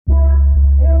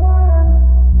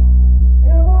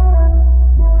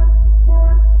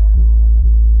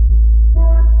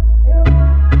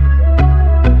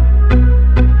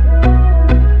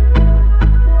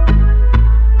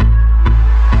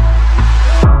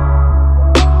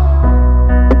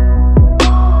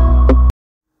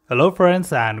Hello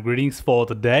friends and greetings for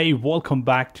the day. Welcome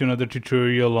back to another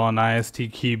tutorial on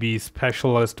ISTQB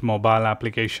Specialist Mobile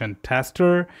Application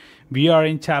Tester. We are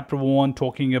in chapter 1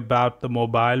 talking about the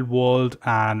mobile world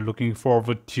and looking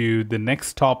forward to the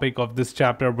next topic of this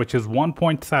chapter, which is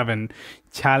 1.7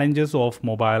 Challenges of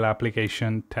Mobile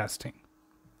Application Testing.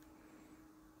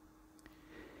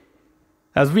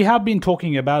 As we have been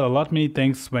talking about a lot many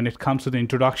things when it comes to the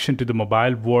introduction to the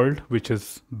mobile world, which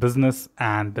is business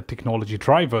and the technology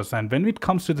drivers. And when it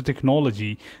comes to the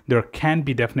technology, there can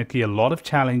be definitely a lot of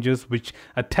challenges which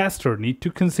a tester need to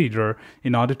consider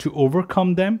in order to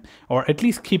overcome them, or at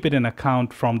least keep it in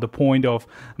account from the point of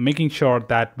making sure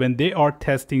that when they are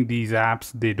testing these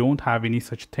apps, they don't have any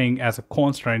such thing as a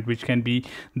constraint which can be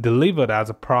delivered as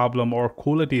a problem or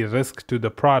quality risk to the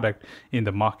product in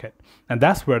the market. And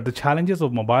that's where the challenges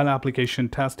of mobile application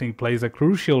testing plays a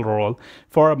crucial role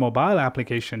for a mobile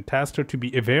application tester to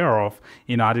be aware of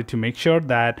in order to make sure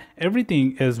that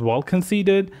everything is well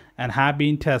considered and have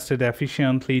been tested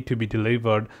efficiently to be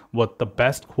delivered with the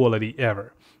best quality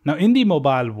ever. Now, in the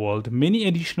mobile world, many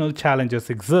additional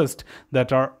challenges exist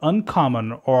that are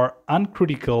uncommon or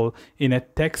uncritical in a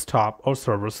desktop or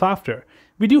server software.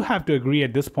 We do have to agree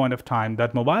at this point of time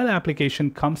that mobile application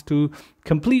comes to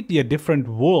completely a different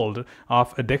world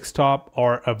of a desktop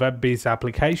or a web-based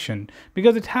application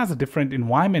because it has a different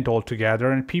environment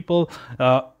altogether, and people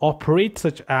operate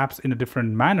such apps in a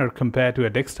different manner compared to a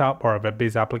desktop or a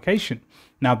web-based application.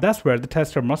 Now, that's where the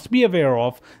tester must be aware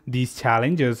of these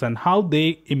challenges and how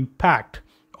they impact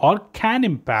or can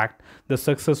impact the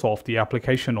success of the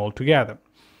application altogether.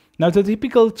 Now, the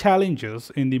typical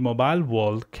challenges in the mobile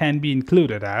world can be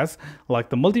included as like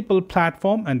the multiple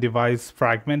platform and device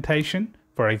fragmentation.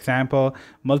 For example,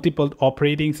 multiple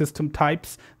operating system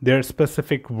types, their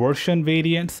specific version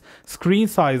variants, screen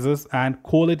sizes, and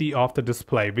quality of the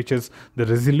display, which is the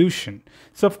resolution.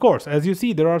 So of course, as you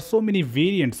see, there are so many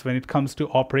variants when it comes to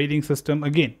operating system.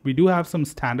 Again, we do have some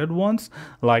standard ones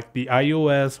like the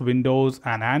iOS, Windows,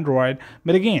 and Android.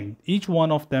 But again, each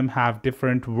one of them have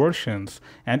different versions,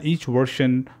 and each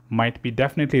version might be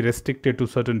definitely restricted to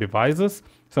certain devices.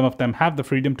 Some of them have the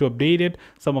freedom to update it.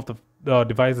 Some of the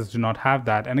devices do not have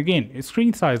that. And again,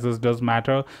 screen sizes does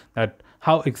matter, that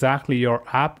how exactly your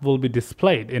app will be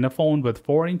displayed in a phone with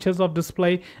 4 inches of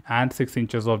display and 6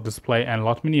 inches of display and a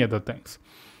lot many other things.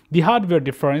 The hardware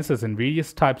differences in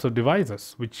various types of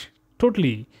devices, which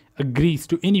totally agrees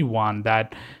to anyone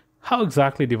that how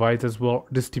exactly devices were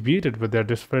distributed with their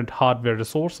different hardware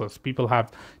resources. People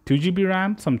have 2 GB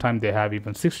RAM, sometimes they have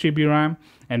even 6 GB RAM,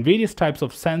 and various types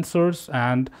of sensors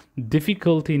and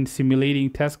difficulty in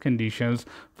simulating test conditions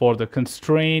for the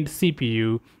constrained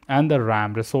CPU and the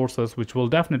RAM resources, which will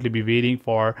definitely be varying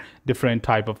for different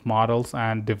type of models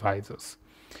and devices.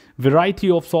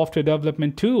 Variety of software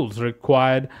development tools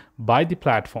required by the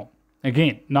platform.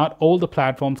 Again, not all the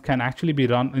platforms can actually be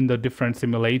run in the different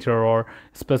simulator or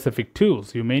specific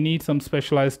tools. You may need some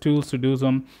specialized tools to do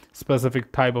some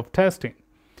specific type of testing.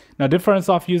 Now, difference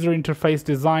of user interface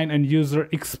design and user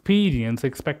experience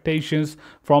expectations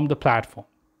from the platform.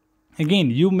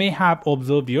 Again, you may have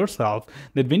observed yourself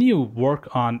that when you work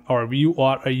on or you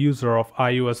are a user of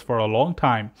iOS for a long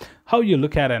time, how you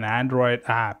look at an Android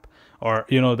app, or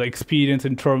the experience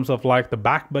in terms of like the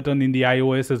back button in the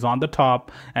iOS is on the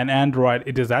top and Android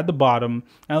it is at the bottom.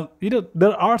 And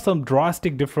there are some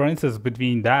drastic differences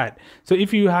between that. So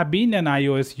if you have been an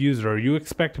iOS user, you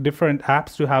expect different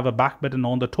apps to have a back button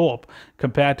on the top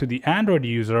compared to the Android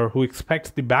user who expects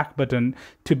the back button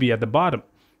to be at the bottom.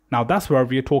 Now that's where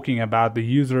we are talking about the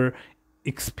user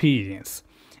experience.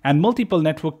 And multiple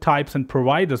network types and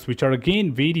providers, which are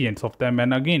again variants of them.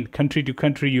 And again, country to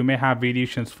country, you may have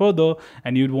variations further,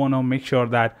 and you'd want to make sure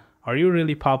that are you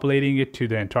really populating it to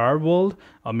the entire world,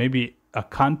 or maybe a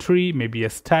country, maybe a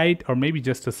state, or maybe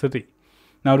just a city.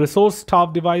 Now,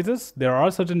 resource-starved devices, there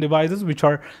are certain devices which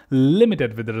are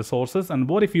limited with the resources. And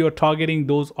what if you are targeting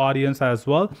those audience as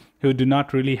well who do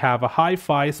not really have a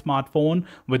hi-fi smartphone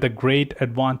with a great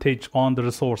advantage on the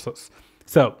resources?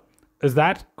 So is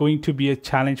that going to be a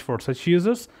challenge for such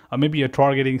users? Or maybe you're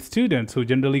targeting students who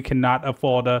generally cannot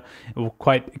afford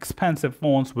quite expensive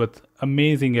phones with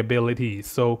amazing abilities.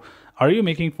 So are you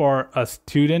making for a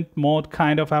student mode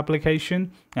kind of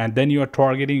application and then you are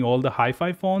targeting all the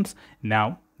hi-fi phones?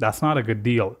 No, that's not a good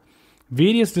deal.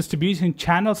 Various distribution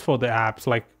channels for the apps,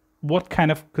 like what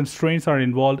kind of constraints are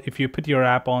involved if you put your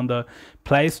app on the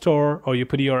Play Store or you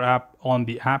put your app on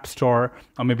the App Store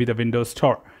or maybe the Windows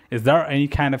Store? Is there any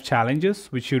kind of challenges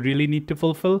which you really need to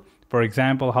fulfill? For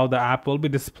example, how the app will be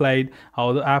displayed,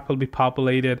 how the app will be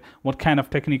populated, what kind of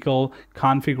technical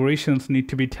configurations need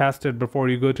to be tested before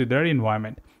you go to their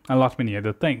environment. and a lot many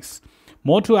other things.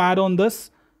 More to add on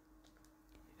this,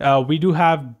 we do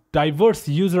have diverse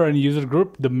user and user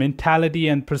group, the mentality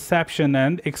and perception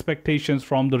and expectations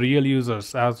from the real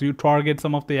users as you target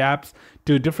some of the apps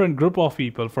to different group of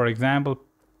people. For example,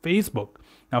 Facebook.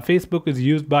 Now, Facebook is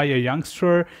used by a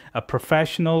youngster, a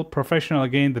professional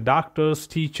again, the doctors,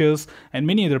 teachers, and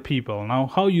many other people. Now,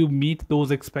 how you meet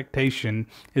those expectations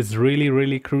is really,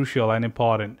 really crucial and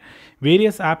important.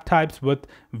 Various app types with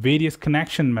various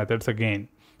connection methods again,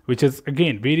 which is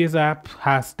again, various app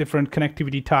has different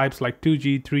connectivity types like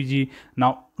 2G, 3G.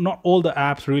 Now, not all the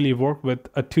apps really work with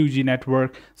a 2G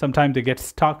network. Sometimes they get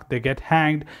stuck, they get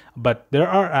hanged, but there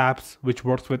are apps which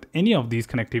works with any of these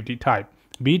connectivity type.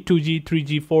 Be it 2G,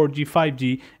 3G, 4G,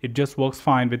 5G, it just works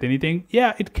fine with anything.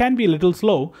 Yeah, it can be a little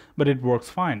slow, but it works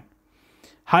fine.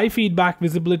 High feedback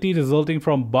visibility resulting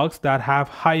from bugs that have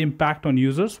high impact on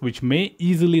users, which may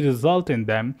easily result in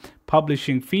them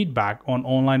publishing feedback on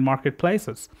online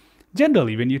marketplaces.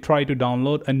 Generally, when you try to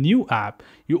download a new app,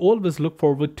 you always look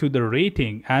forward to the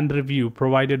rating and review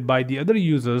provided by the other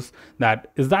users.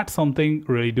 That is that something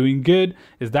really doing good?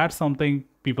 Is that something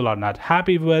people are not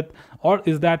happy with? Or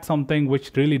is that something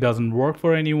which really doesn't work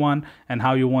for anyone, and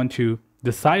how you want to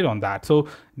decide on that? So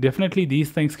definitely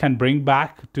these things can bring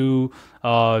back to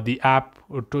the app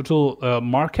total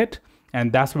market,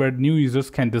 and that's where new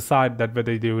users can decide that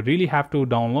whether they really have to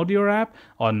download your app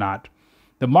or not.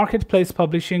 The marketplace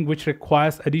publishing, which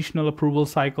requires additional approval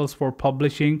cycles for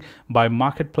publishing by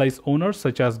marketplace owners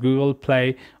such as Google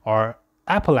Play or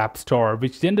Apple App Store,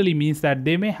 which generally means that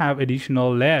they may have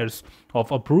additional layers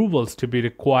of approvals to be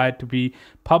required to be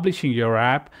publishing your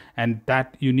app, and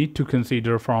that you need to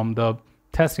consider from the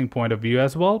testing point of view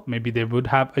as well. Maybe they would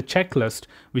have a checklist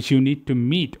which you need to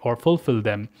meet or fulfill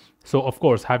them. So of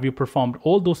course, have you performed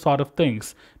all those sort of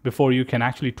things before you can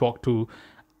actually talk to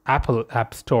Apple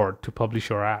App Store to publish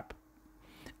your app?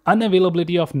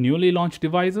 Unavailability of newly launched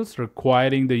devices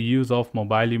requiring the use of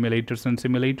mobile emulators and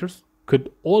simulators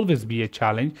could always be a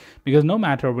challenge, because no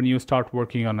matter when you start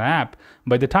working on an app,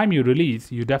 by the time you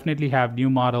release, you definitely have new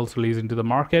models released into the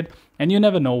market, and you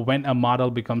never know when a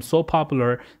model becomes so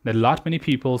popular that a lot many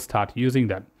people start using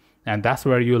them. And that's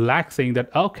where you lack saying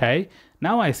that, okay,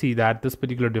 now I see that this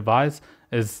particular device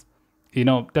is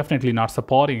definitely not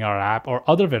supporting our app, or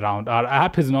other way around, our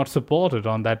app is not supported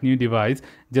on that new device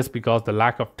just because the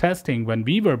lack of testing when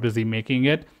we were busy making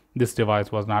it, this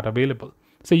device was not available.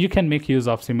 So you can make use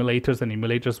of simulators and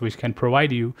emulators which can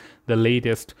provide you the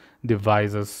latest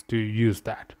devices to use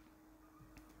that.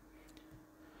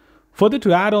 Further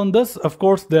to add on this, of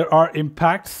course, there are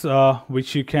impacts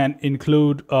which you can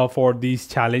include for these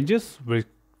challenges, which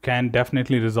can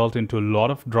definitely result into a lot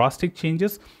of drastic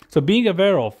changes. So being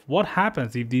aware of what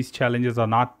happens if these challenges are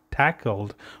not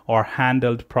tackled or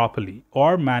handled properly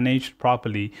or managed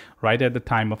properly right at the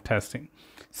time of testing.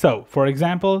 So for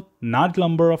example, not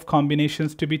number of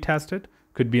combinations to be tested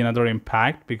could be another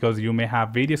impact, because you may have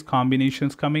various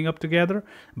combinations coming up together,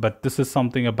 but this is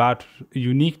something about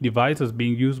unique devices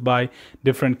being used by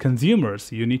different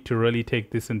consumers. You need to really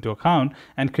take this into account,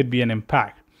 and could be an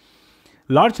impact.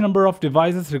 Large number of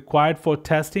devices required for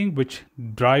testing, which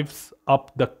drives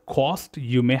up the cost.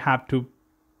 You may have to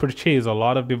purchase a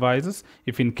lot of devices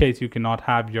if in case you cannot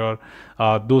have your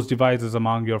those devices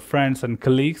among your friends and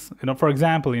colleagues. For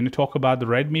example, talk about the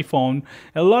Redmi phone.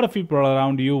 A lot of people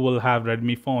around you will have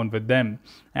Redmi phone with them,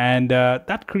 and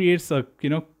that creates a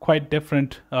quite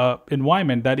different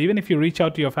environment, that even if you reach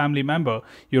out to your family member,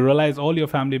 you realize all your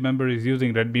family member is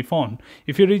using Redmi phone.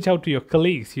 If you reach out to your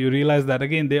colleagues, you realize that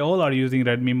again they all are using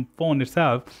Redmi phone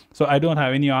itself, so I don't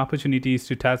have any opportunities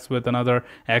to test with another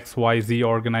XYZ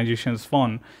organization's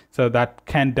phone. So that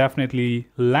can definitely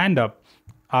land up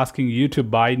asking you to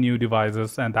buy new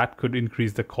devices, and that could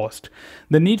increase the cost.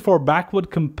 The need for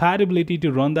backward compatibility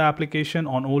to run the application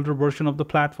on older version of the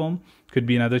platform could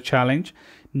be another challenge.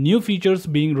 New features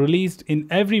being released in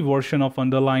every version of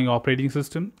underlying operating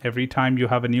system. Every time you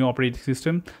have a new operating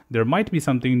system, there might be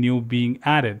something new being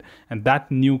added, and that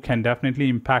new can definitely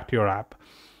impact your app.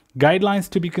 Guidelines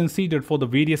to be considered for the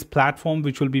various platforms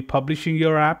which will be publishing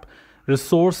your app.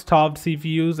 Resource-starved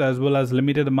CPUs as well as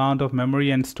limited amount of memory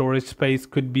and storage space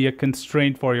could be a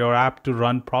constraint for your app to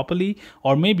run properly,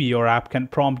 or maybe your app can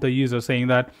prompt the user saying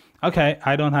that, okay,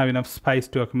 I don't have enough space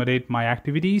to accommodate my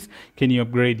activities, can you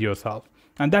upgrade yourself?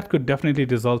 And that could definitely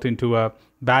result into a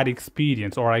bad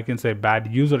experience, or I can say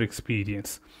bad user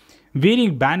experience.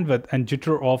 Varying bandwidth and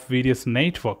jitter of various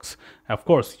networks. Of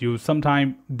course, you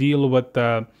sometimes deal with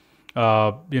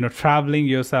traveling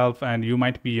yourself, and you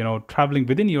might be traveling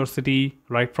within your city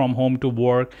right from home to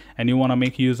work, and you want to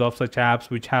make use of such apps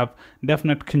which have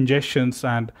definite congestions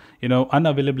and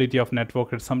unavailability of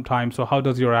network at some time. So how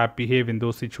does your app behave in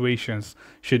those situations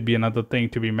should be another thing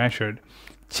to be measured.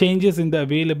 Changes in the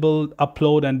available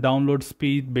upload and download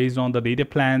speed based on the data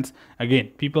plans. Again,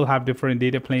 people have different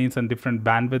data planes and different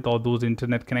bandwidth or those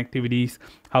internet connectivities.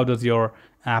 How does your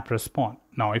app respond?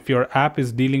 Now, if your app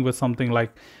is dealing with something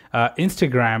like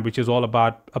Instagram, which is all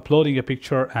about uploading a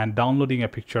picture and downloading a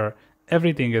picture,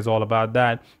 everything is all about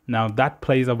that. Now that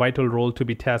plays a vital role to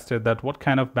be tested, that what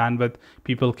kind of bandwidth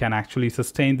people can actually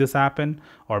sustain this app in,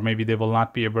 or maybe they will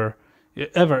not be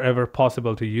ever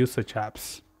possible to use such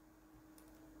apps.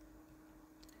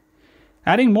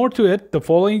 Adding more to it, the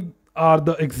following are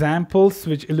the examples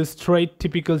which illustrate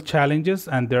typical challenges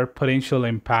and their potential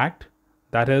impact.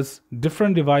 That is,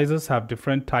 different devices have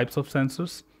different types of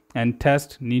sensors, and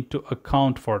tests need to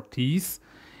account for these.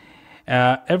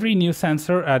 Every new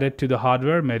sensor added to the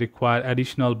hardware may require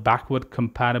additional backward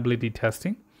compatibility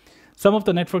testing. Some of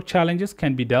the network challenges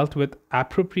can be dealt with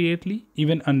appropriately,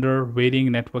 even under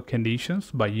varying network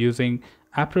conditions, by using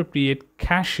appropriate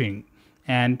caching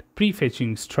and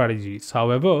prefetching strategies.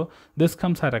 However, this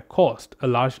comes at a cost. A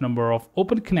large number of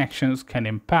open connections can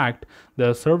impact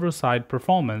the server-side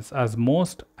performance, as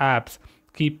most apps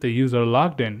keep the user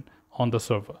logged in on the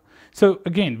server. So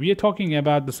again, we are talking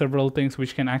about the several things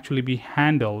which can actually be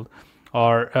handled,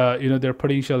 or their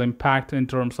potential impact in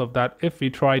terms of that if we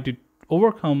try to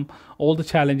overcome all the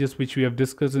challenges which we have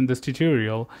discussed in this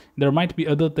tutorial, there might be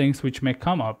other things which may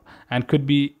come up and could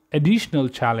be additional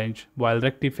challenge while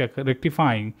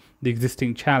rectifying the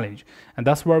existing challenge. And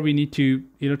that's where we need to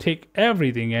take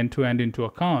everything end to end into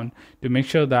account to make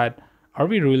sure that are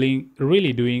we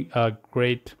really doing a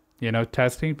great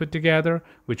testing put together,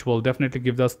 which will definitely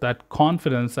give us that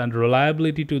confidence and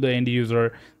reliability to the end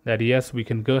user that yes, we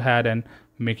can go ahead and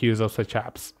make use of such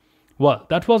apps. Well,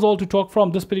 that was all to talk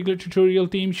from this particular tutorial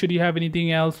team. Should you have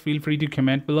anything else, feel free to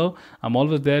comment below. I'm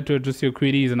always there to address your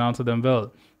queries and answer them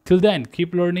well. Till then,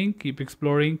 keep learning, keep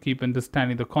exploring, keep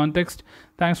understanding the context.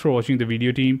 Thanks for watching the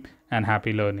video, team, and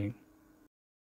happy learning.